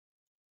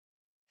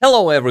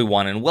Hello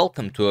everyone and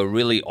welcome to a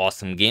really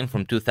awesome game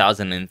from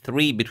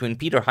 2003 between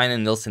Peter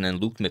Heine, Nielsen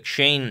and Luke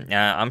McShane.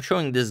 I'm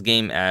showing this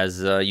game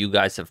as you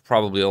guys have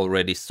probably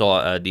already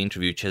saw the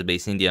interview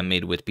Chess-Base India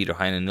made with Peter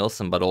Heine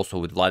Nielsen, but also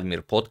with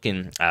Vladimir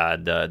Politiken,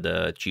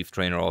 the chief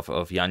trainer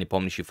of Yanni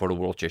Pomnishi for the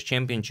World Chess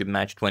Championship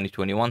match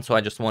 2021. So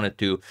I just wanted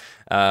to,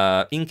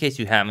 in case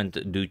you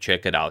haven't, do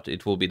check it out.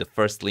 It will be the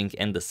first link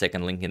and the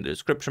second link in the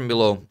description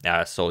below.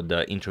 So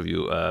the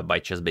interview by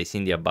Chess-Base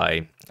India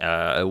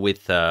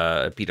with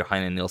Peter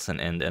Heine Nielsen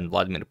and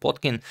Vladimir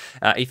Politiken,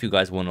 if you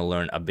guys want to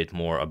learn a bit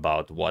more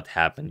about what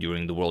happened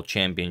during the World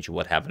Championship,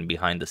 what happened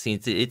behind the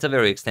scenes. It's a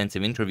very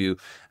extensive interview,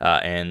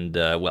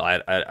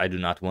 well, I do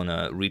not want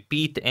to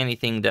repeat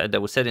anything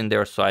that was said in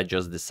there, so I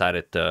just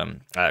decided to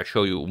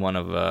show you one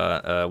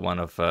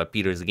of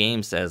Peter's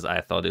games, as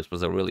I thought this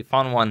was a really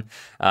fun one,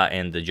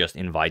 and just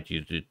invite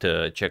you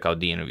to check out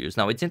the interviews.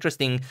 Now, it's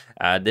interesting,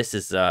 this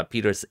is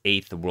Peter's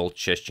 8th World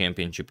Chess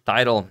Championship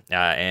title,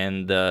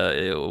 and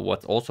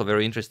what's also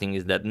very interesting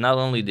is that not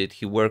only did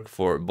he work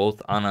for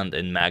both Anand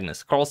and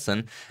Magnus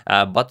Carlsen,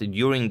 but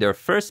during their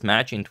first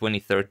match in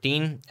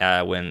 2013,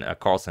 when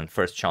Carlsen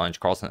first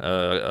challenged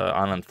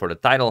Anand for the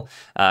title,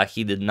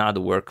 he did not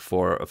work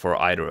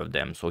for either of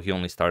them. So he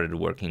only started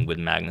working with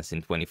Magnus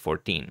in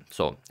 2014.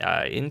 So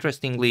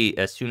interestingly,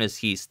 as soon as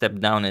he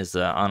stepped down as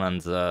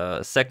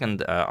Anand's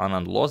second,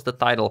 Anand lost the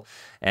title,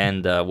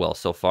 and well,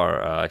 so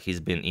far he's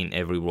been in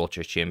every World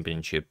Chess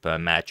Championship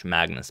match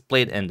Magnus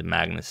played, and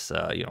Magnus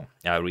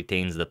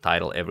retains the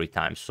title every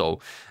time. So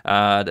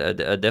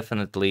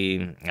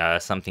definitely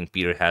something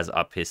Peter has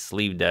up his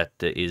sleeve that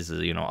is,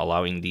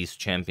 allowing these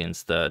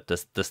champions to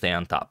stay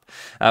on top.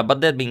 But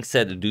that being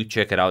said, do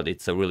check it out.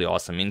 It's a really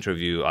awesome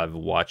interview. I've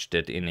watched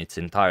it in its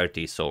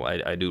entirety, so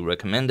I do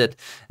recommend it.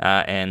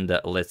 And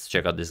let's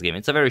check out this game.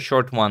 It's a very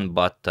short one,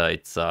 but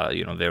it's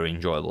very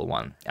enjoyable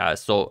one.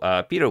 So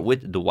Peter,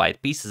 with the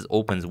white pieces,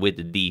 opens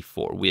with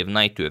d4. We have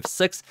knight to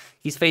f6.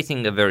 He's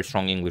facing a very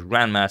strong English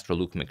grandmaster,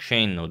 Luke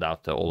McShane. No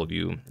doubt all of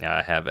you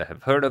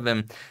have heard of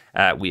him.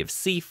 We have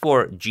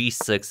c4,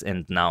 g6,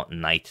 and now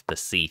knight to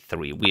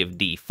c3. We have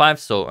d5,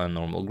 so a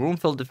normal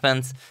Gruenfeld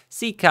defense.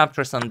 C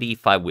captures on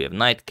d5, we have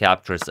knight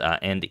captures,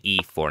 and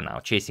e4 now,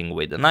 chasing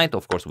away the knight.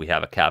 Of course, we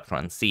have a capture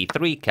on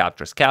c3,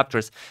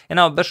 captures, and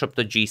now bishop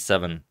to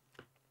g7.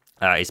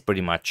 Is pretty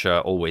much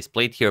always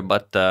played here,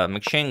 but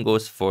McShane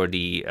goes for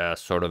the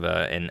sort of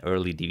an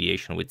early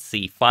deviation with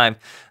c5.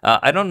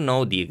 I don't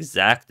know the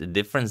exact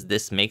difference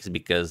this makes,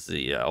 because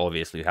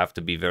obviously you have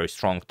to be very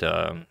strong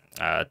to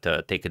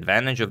take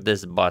advantage of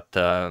this, but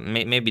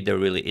maybe there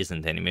really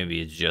isn't any.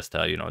 Maybe it's just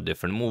a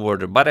different move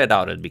order, but I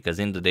doubt it, because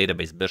in the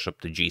database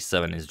bishop to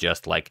g7 is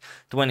just like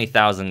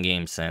 20,000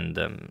 games, and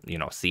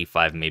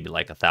c5 maybe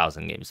like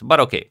 1,000 games.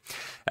 But okay,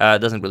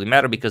 doesn't really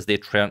matter, because they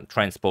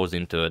transpose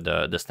into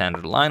the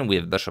standard line. We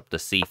have bishop to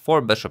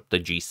c4, bishop to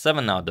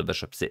g7. Now the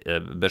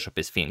bishop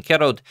is being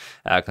carried,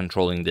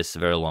 controlling this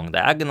very long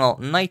diagonal.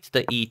 Knight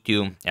to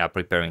e2,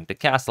 preparing the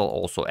castle,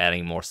 also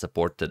adding more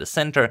support to the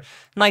center.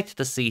 Knight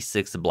to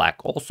c6, black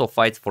also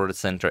fights for the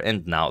center,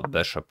 and now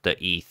bishop to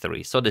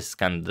e3. So this is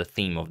kind of the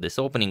theme of this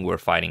opening. We're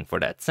fighting for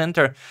that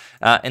center,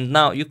 and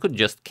now you could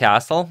just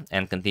castle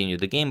and continue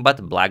the game,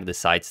 but black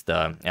decides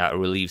to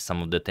relieve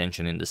some of the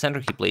tension in the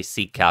center. He plays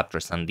c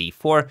captures on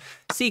d4,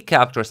 c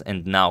captures,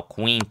 and now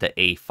queen to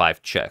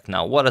a5 check.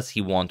 Now, what does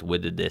he want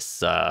with this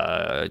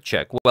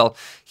check? Well,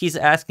 he's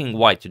asking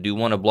white, do you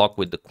want to block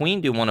with the queen?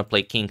 Do you want to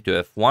play king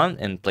to f1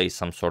 and play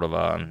some sort of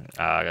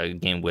a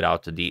game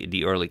without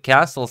the early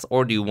castles,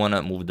 or do you want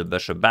to move the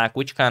bishop back,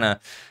 which kind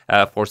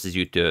of forces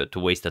you to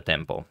waste the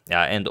tempo,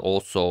 and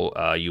also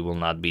you will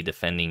not be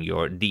defending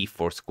your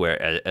d4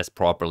 square as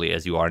properly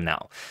as you are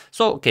now.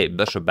 So okay,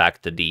 bishop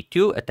back to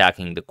d2,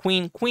 attacking the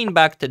queen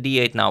back to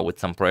d8 now with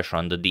some pressure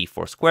on the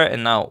d4 square,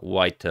 and now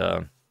white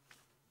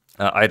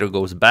either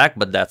goes back,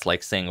 but that's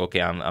like saying,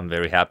 okay, I'm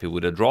very happy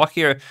with a draw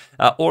here,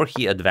 or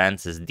he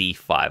advances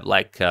d5,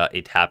 like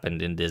it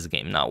happened in this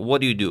game. Now,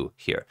 what do you do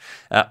here?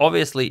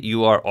 Obviously,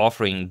 you are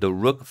offering the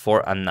rook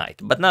for a knight,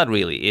 but not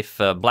really. If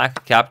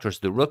black captures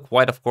the rook,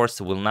 white, of course,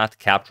 will not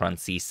capture on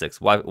c6.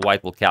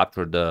 White will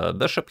capture the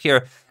bishop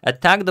here,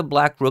 attack the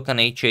black rook on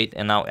h8,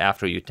 and now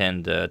after you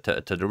tend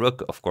to the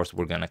rook, of course,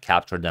 we're going to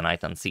capture the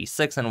knight on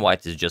c6, and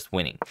white is just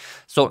winning.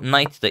 So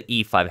knight to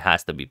e5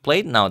 has to be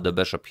played. Now the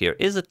bishop here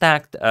is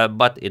attacked,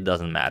 but it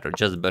doesn't matter,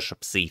 just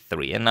bishop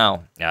c3. And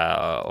now,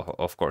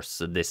 of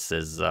course, this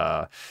is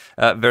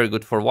very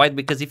good for white,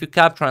 because if you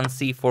capture on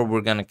c4, we're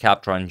going to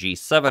capture on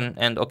g7,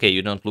 and okay,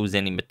 you don't lose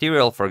any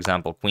material. For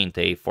example, queen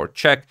to a4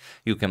 check,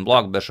 you can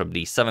block bishop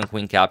d7,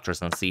 queen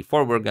captures on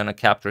c4, we're going to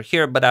capture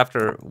here, but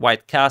after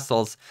white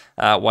castles,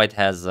 white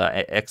has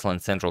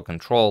excellent central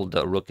control.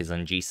 The rook is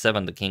on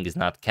g7, the king is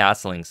not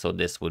castling, so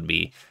this would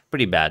be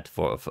pretty bad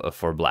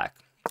for black.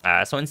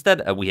 So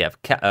instead, we have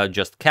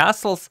just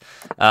castles,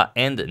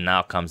 and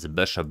now comes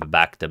bishop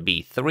back to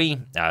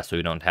b3, so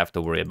you don't have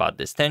to worry about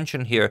this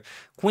tension here.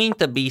 Queen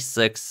to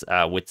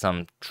b6 with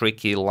some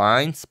tricky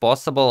lines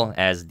possible,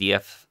 as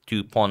df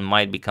f2 pawn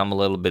might become a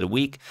little bit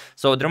weak,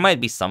 so there might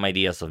be some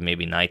ideas of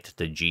maybe knight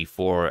to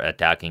g4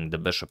 attacking the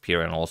bishop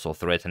here and also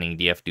threatening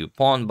the f2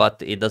 pawn,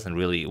 but it doesn't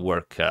really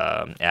work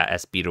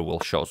as Peter will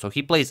show. So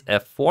he plays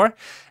f4,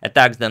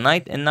 attacks the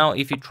knight, and now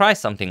if you try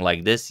something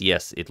like this,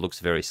 yes, it looks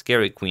very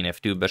scary. Queen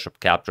f2, bishop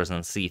captures,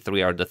 and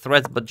c3 are the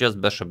threats, but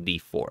just bishop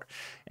d4.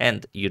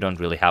 And you don't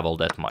really have all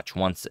that much.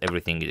 Once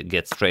everything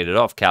gets traded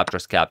off,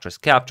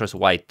 captures,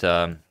 white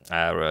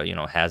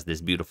has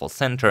this beautiful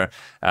center.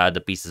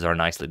 The pieces are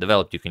nicely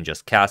developed. You can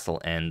just castle,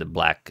 and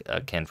black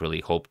can't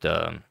really hope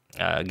to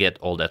get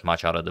all that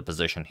much out of the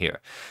position here.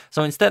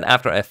 So instead,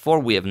 after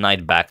f4, we have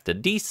knight back to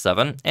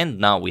d7, and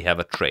now we have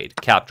a trade.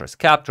 Captures,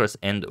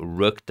 and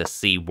rook to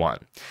c1.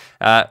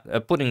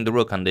 Putting the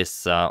rook on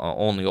this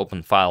only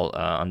open file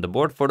on the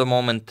board for the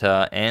moment,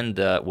 and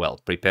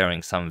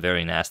preparing some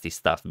very nasty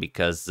stuff,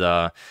 because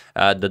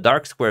the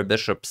dark square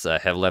bishops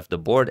have left the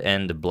board,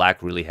 and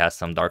black really has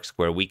some dark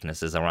square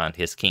weaknesses around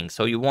his king.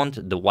 So you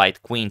want the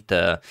white queen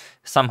to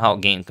somehow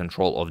gain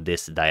control of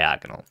this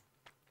diagonal.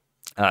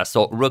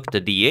 So rook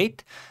to d8,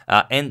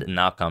 and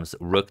now comes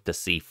rook to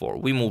c4.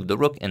 We move the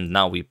rook, and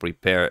now we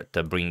prepare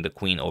to bring the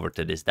queen over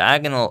to this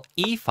diagonal.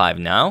 e5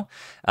 now,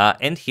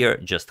 and here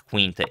just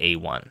queen to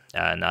a1,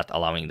 not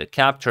allowing the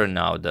capture.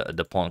 Now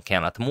the pawn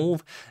cannot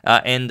move.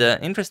 And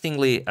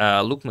interestingly,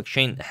 Luke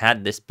McShane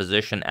had this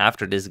position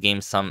after this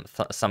game some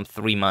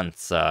 3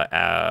 months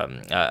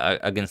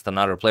against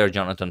another player,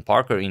 Jonathan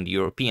Parker, in the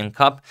European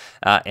Cup,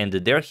 and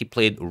there he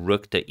played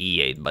rook to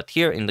e8. But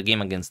here in the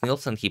game against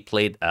Nielsen, he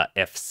played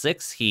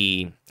f6.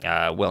 He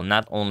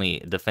not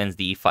only defends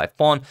the e5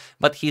 pawn,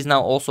 but he's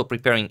now also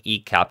preparing e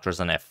captures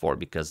on f4,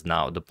 because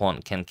now the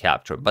pawn can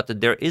capture.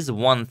 But there is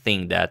one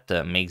thing that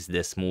makes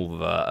this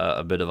move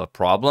a bit of a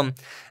problem.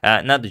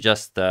 Not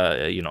just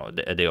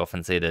they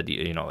often say that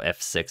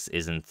f6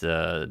 isn't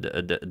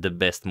the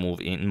best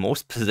move in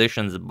most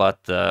positions, but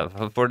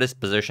for this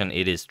position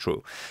it is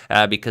true,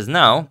 because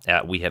now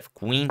we have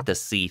queen to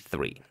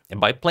c3. And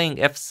by playing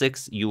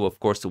f6, you of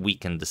course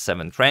weaken the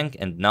 7th rank,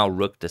 and now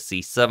rook to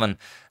c7.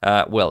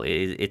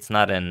 It's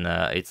not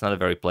a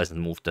very pleasant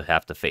move to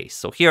have to face.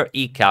 So here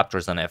e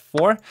captures on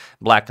f4.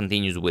 Black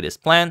continues with his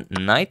plan.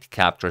 Knight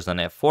captures on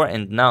f4,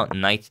 and now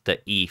knight to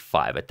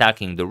e5,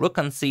 attacking the rook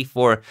on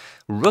c4.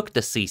 Rook to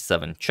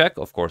c7 check.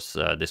 Of course,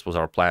 this was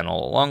our plan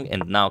all along.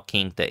 And now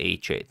king to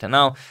h8. And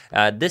now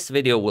this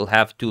video will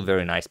have 2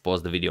 very nice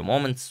pause the video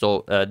moments.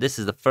 So this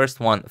is the first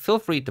one. Feel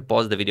free to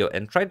pause the video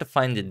and try to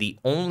find the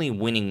only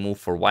winning move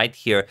for white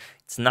here.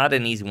 It's not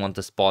an easy one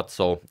to spot,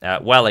 so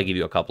while I give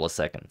you a couple of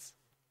seconds.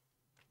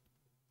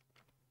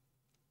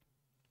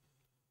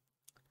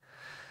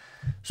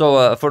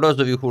 So for those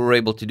of you who were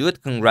able to do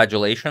it,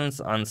 congratulations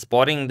on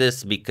spotting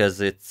this, because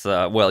it's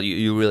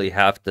you really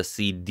have to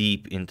see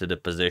deep into the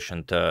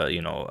position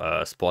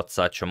to spot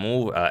such a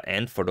move.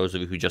 And for those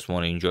of you who just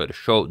want to enjoy the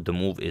show, the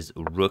move is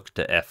rook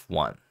to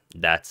f1.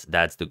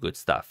 That's the good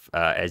stuff.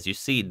 As you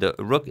see, the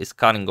rook is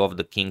cutting off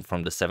the king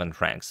from the 7th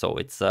rank. So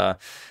it's, for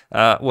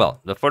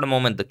the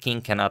moment, the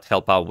king cannot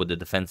help out with the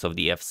defense of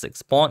the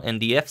f6 pawn. And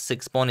the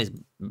f6 pawn is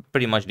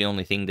pretty much the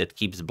only thing that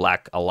keeps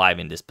black alive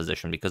in this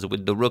position, because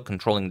with the rook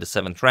controlling the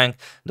 7th rank,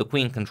 the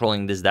queen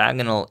controlling this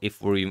diagonal,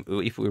 if we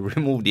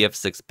remove the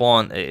f6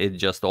 pawn, it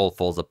just all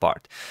falls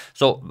apart.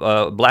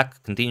 So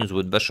black continues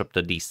with bishop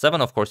to d7.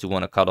 Of course, you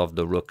want to cut off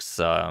the rook's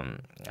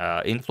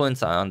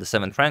influence on the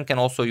 7th rank, and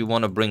also you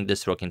want to bring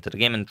this rook into the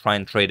game and try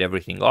and trade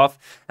everything off,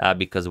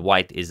 because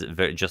white is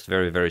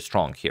very, very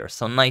strong here.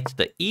 So knight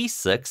to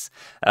e6,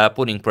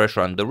 putting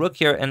pressure on the rook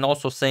here, and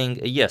also saying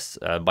yes,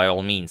 by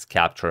all means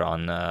capture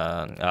on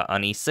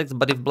e6.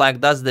 But if black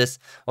does this,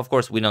 of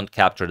course we don't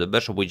capture the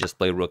bishop, we just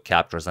play rook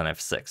captures on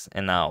f6.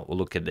 And now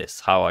look at this.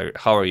 How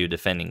are you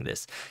defending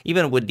this?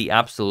 Even with the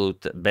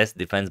absolute best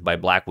defense by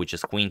black, which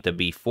is queen to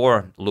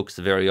b4, looks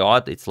very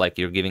odd. It's like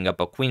you're giving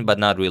up a queen, but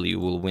not really. You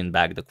will win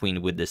back the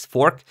queen with this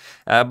fork.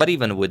 But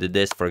even with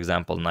this, for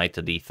example, knight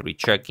to d3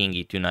 check, king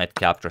e2, knight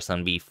captures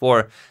on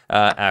b4.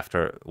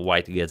 After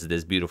white gets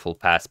this beautiful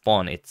pass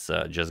pawn, it's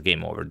just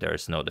game over.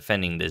 There's no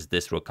defending this.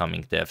 This rook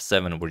coming to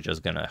f7, we're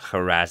just gonna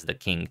harass the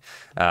king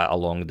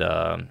along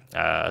the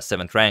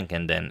 7th rank,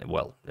 and then,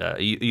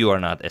 you are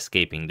not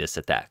escaping this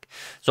attack.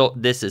 So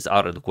this is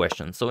out of the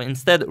question. So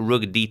instead,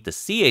 rook d to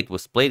c8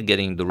 was played,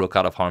 getting the rook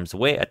out of harm's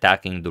way,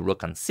 attacking the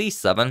rook on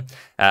c7,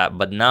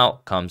 but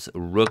now comes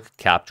rook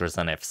captures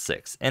on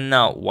f6. And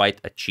now white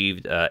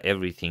achieved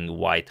everything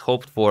white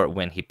hoped for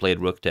when he played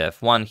rook to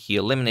f1. He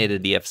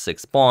eliminated the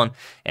f6 pawn,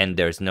 and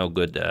there's no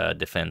good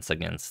defense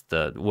against,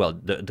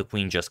 the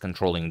queen just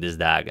controlling this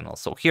diagonal.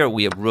 So here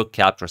we have rook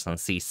captures on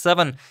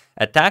c7,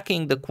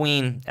 attacking the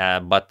queen,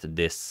 but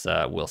this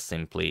will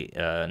simply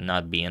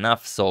not be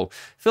enough. So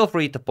feel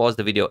free to pause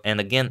the video and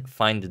again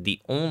find the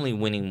only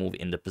winning move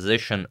in the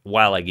position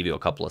while I give you a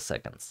couple of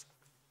seconds.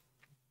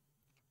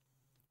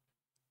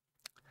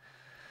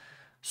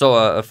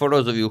 So for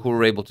those of you who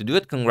were able to do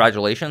it,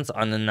 congratulations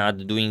on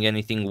not doing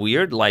anything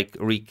weird like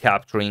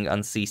recapturing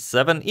on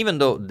c7. Even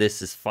though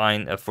this is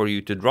fine for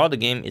you to draw the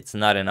game, it's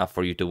not enough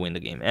for you to win the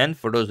game. And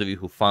for those of you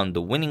who found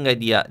the winning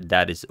idea,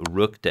 that is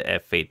rook to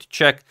f8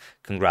 check.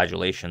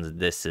 Congratulations,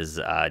 this is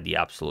the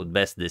absolute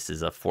best. This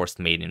is a forced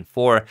mate in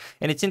 4.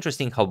 And it's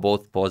interesting how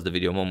both pause the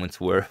video moments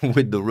were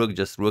with the rook,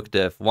 just rook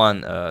to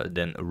f1,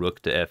 then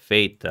rook to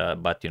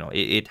f8, but you know,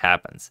 it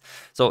happens.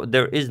 So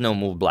there is no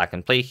move black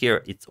can play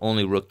here. It's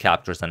only rook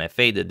captures on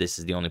f8. This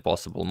is the only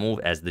possible move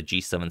as the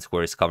g7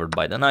 square is covered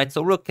by the knight.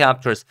 So rook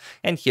captures,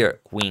 and here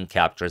queen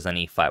captures on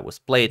e5 was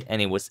played,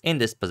 and it was in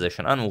this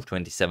position on move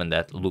 27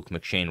 that Luke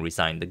McShane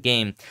resigned the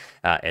game,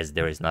 as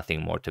there is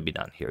nothing more to be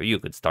done here. You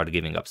could start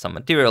giving up some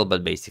material,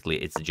 but basically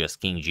it's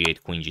just king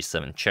g8, queen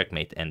g7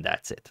 checkmate, and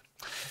that's it.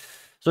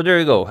 So there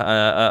you go,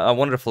 a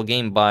wonderful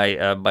game by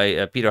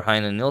Peter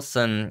Heine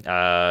Nielsen,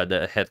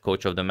 the head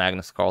coach of the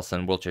Magnus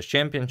Carlsen World Chess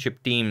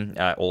Championship team.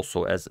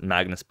 Also, as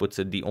Magnus puts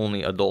it, the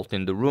only adult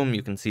in the room.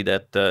 You can see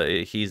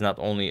that he's not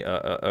only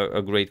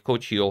a great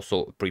coach, he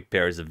also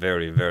prepares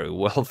very, very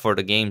well for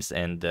the games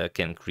and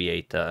can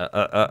create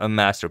a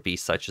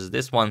masterpiece such as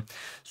this one.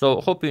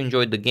 So hope you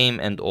enjoyed the game,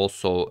 and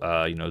also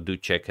you know, do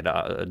check it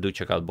out. Do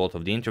check out both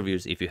of the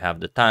interviews if you have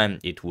the time.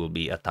 It will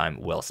be a time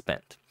well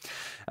spent.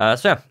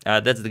 So yeah,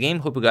 that's the game.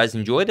 Hope you guys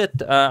enjoyed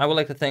it. I would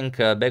like to thank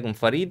Begum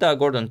Farida,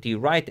 Gordon T.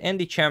 Wright,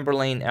 Andy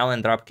Chamberlain,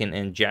 Alan Drapkin,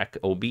 and Jack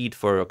Obeid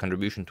for your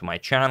contribution to my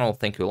channel.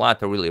 Thank you a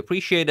lot. I really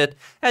appreciate it.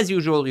 As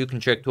usual, you can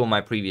check 2 of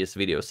my previous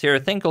videos here.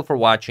 Thank you all for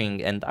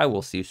watching, and I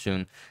will see you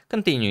soon,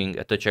 continuing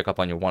to check up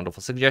on your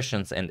wonderful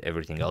suggestions and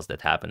everything else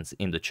that happens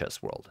in the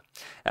chess world.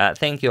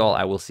 Thank you all.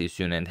 I will see you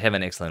soon, and have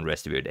an excellent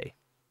rest of your day.